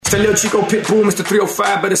Lil Chico Pitbull, Mr.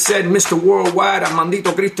 305, better said Mr. Worldwide. I'm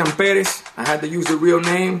Mandito Christian Perez. I had to use the real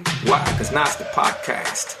name. Why? Because now it's the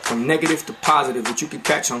podcast. From negative to positive, which you can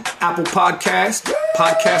catch on Apple Podcast,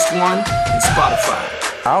 Podcast One, and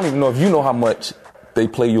Spotify. I don't even know if you know how much they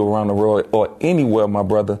play you around the world or anywhere, my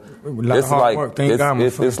brother.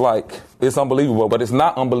 It's like it's unbelievable, but it's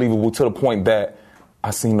not unbelievable to the point that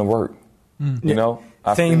I seen the work. You know?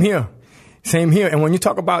 Same here. And when you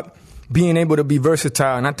talk about being able to be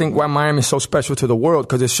versatile, and I think why Miami is so special to the world,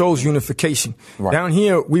 because it shows unification. Right. Down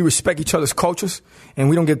here, we respect each other's cultures, and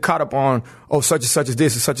we don't get caught up on, such and such is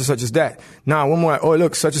this, and such is that. Now, when we're like,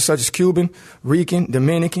 look, such and such is Cuban, Rican,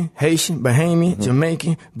 Dominican, Haitian, Bahamian,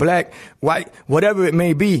 Jamaican, black, white, whatever it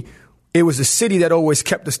may be, it was the city that always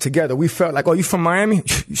kept us together. We felt like, you from Miami?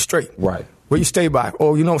 You straight. Right. Where you stay by?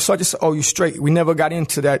 Such and such, you straight. We never got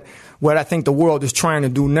into that, what I think the world is trying to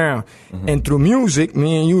do now. And through music,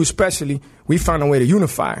 me and you especially, we found a way to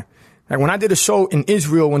unify. Like when I did a show in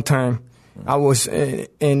Israel one time, I was,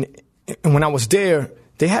 and when I was there,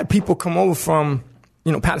 they had people come over from,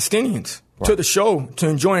 Palestinians to the show to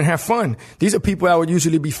enjoy and have fun. These are people that would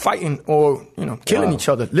usually be fighting or, killing each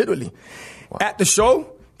other, literally. At the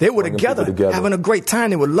show, they were together, having a great time.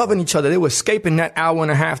 They were loving each other. They were escaping that hour and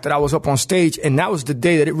a half that I was up on stage. And that was the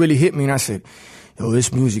day that it really hit me. And I said,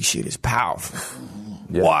 this music shit is powerful.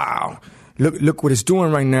 Yeah. Wow. Look what it's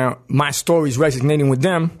doing right now. My story's resonating with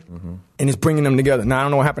them, and it's bringing them together. Now, I don't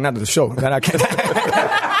know what happened after the show. That I can't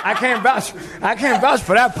vouch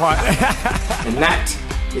for that part. And that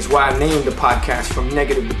is why I named the podcast From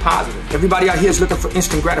Negative to Positive. Everybody out here is looking for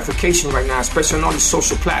instant gratification right now, especially on all these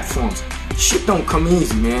social platforms. Shit don't come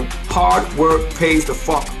easy, man. Hard work pays the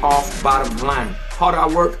fuck off, bottom line. Harder I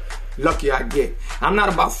work, luckier I get. I'm not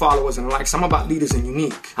about followers and likes. I'm about leaders and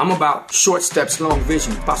unique. I'm about short steps, long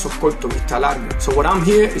vision. Paso corto, vista larga. So what I'm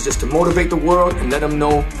here is just to motivate the world and let them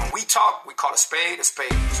know when we talk, we call a spade a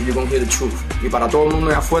spade. So you're going to hear the truth. Y para todo el mundo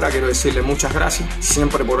de afuera, quiero decirle muchas gracias.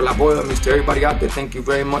 Siempre por el apoyo. Mr. Everybody out there, thank you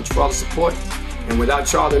very much for all the support. And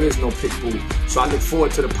without y'all, there is no Pitbull. So I look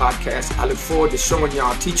forward to the podcast. I look forward to showing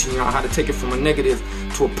y'all, teaching y'all how to take it from a negative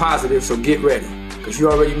to a positive. So get ready, because you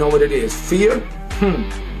already know what it is. Fear?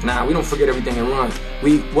 Nah, we don't forget everything and run.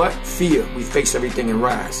 Fear. We face everything and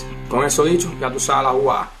rise. Con eso dicho, ya tú sabes la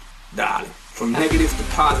jugada. Dale. From negative to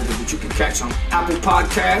positive, which you can catch on Apple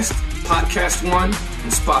Podcast, Podcast One,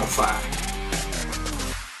 and Spotify.